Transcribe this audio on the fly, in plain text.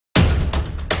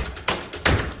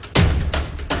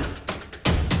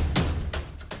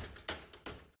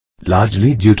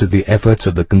largely due to the efforts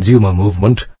of the consumer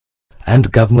movement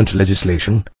and government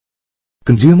legislation,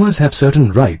 consumers have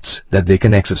certain rights that they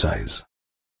can exercise.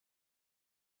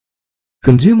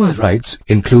 Consumer rights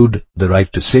include the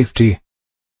right to safety,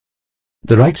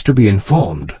 the right to be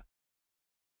informed,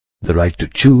 the right to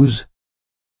choose,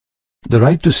 the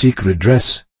right to seek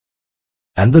redress,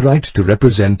 and the right to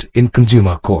represent in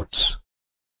consumer courts.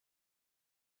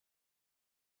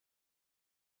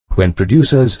 When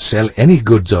producers sell any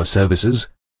goods or services,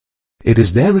 it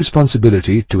is their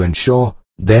responsibility to ensure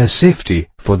their safety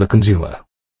for the consumer.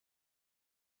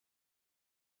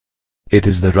 It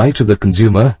is the right of the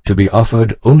consumer to be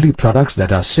offered only products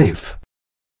that are safe.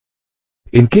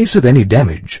 In case of any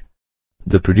damage,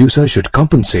 the producer should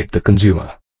compensate the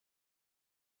consumer.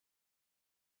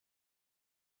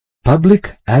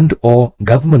 Public and/or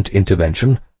government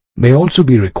intervention may also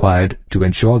be required to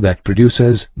ensure that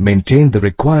producers maintain the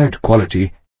required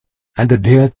quality and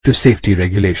adhere to safety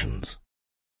regulations.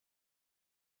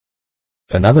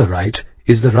 Another right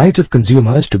is the right of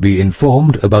consumers to be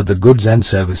informed about the goods and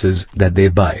services that they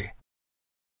buy.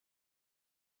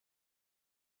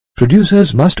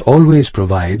 Producers must always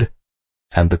provide,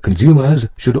 and the consumers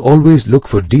should always look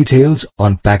for details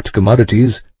on packed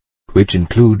commodities, which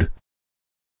include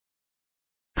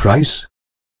price,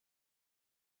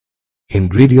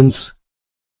 ingredients,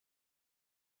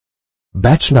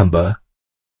 batch number,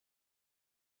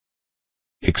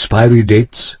 expiry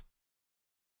dates,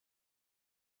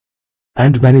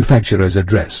 and manufacturer's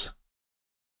address.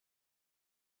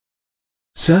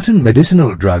 Certain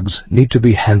medicinal drugs need to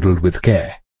be handled with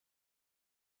care.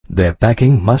 Their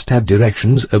packing must have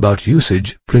directions about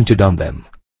usage printed on them.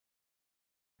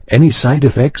 Any side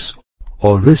effects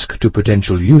or risk to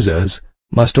potential users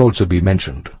must also be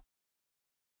mentioned.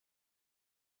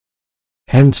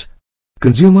 Hence,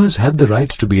 consumers have the right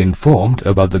to be informed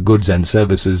about the goods and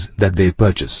services that they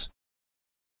purchase.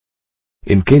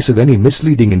 In case of any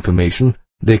misleading information,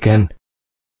 they can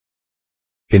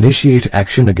initiate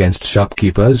action against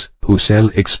shopkeepers who sell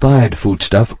expired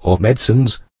foodstuff or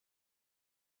medicines,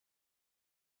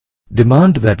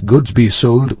 demand that goods be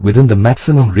sold within the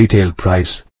maximum retail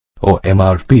price or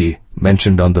MRP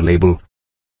mentioned on the label,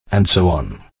 and so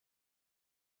on.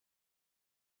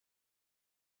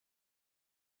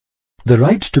 The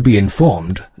right to be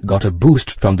informed got a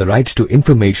boost from the Right to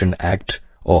Information Act,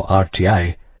 or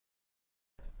RTI,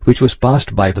 which was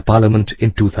passed by the Parliament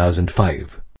in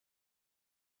 2005.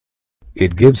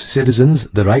 It gives citizens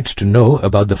the right to know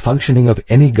about the functioning of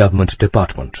any government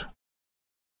department.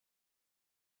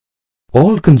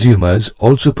 All consumers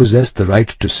also possess the right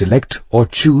to select or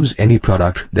choose any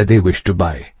product that they wish to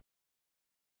buy.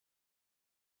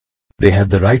 They have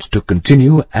the right to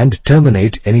continue and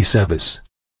terminate any service.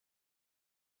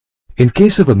 In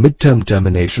case of a midterm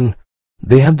termination,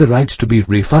 they have the right to be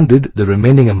refunded the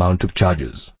remaining amount of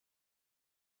charges.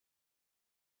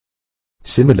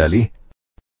 Similarly,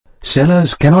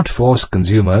 sellers cannot force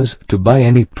consumers to buy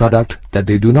any product that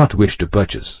they do not wish to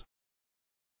purchase.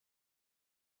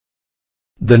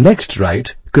 The next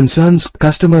right concerns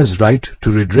customers' right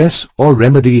to redress or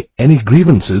remedy any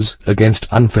grievances against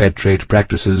unfair trade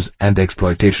practices and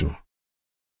exploitation.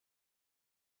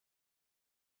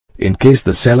 In case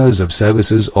the sellers of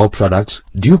services or products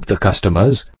dupe the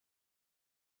customers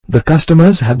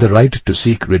have the right to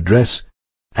seek redress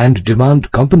and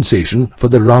demand compensation for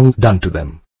the wrong done to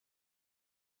them.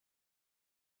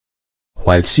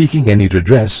 While seeking any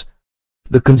redress,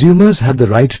 the consumers have the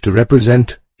right to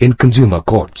represent in consumer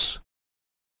courts.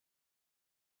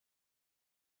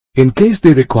 In case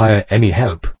they require any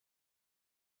help,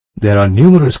 there are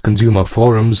numerous consumer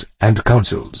forums and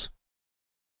councils.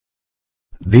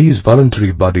 These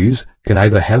voluntary bodies can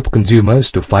either help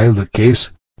consumers to file the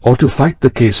case or to fight the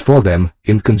case for them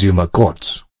in consumer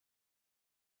courts.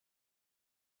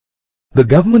 The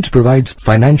government provides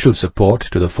financial support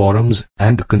to the forums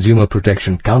and consumer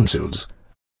protection councils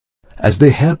as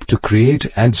they help to create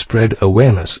and spread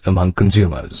awareness among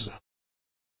consumers.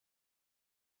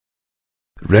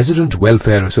 Resident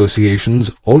welfare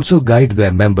associations also guide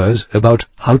their members about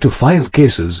how to file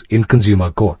cases in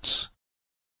consumer courts.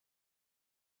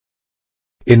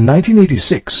 In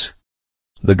 1986,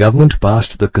 the government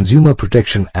passed the Consumer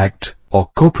Protection Act, or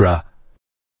COPRA,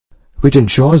 which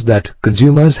ensures that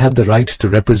consumers have the right to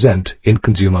represent in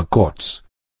consumer courts.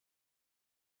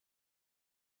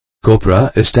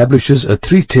 COPRA establishes a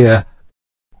three-tier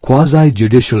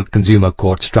quasi-judicial consumer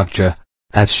court structure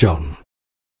as shown.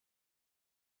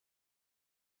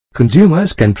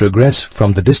 Consumers can progress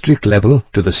from the district level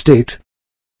to the state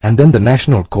and then the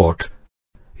national court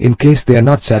in case they are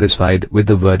not satisfied with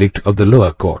the verdict of the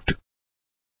lower court.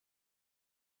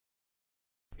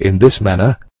 In this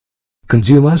manner,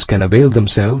 consumers can avail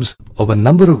themselves of a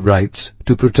number of rights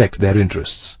to protect their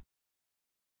interests.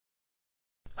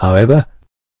 However,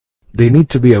 they need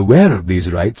to be aware of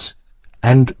these rights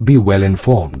and be well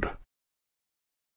informed.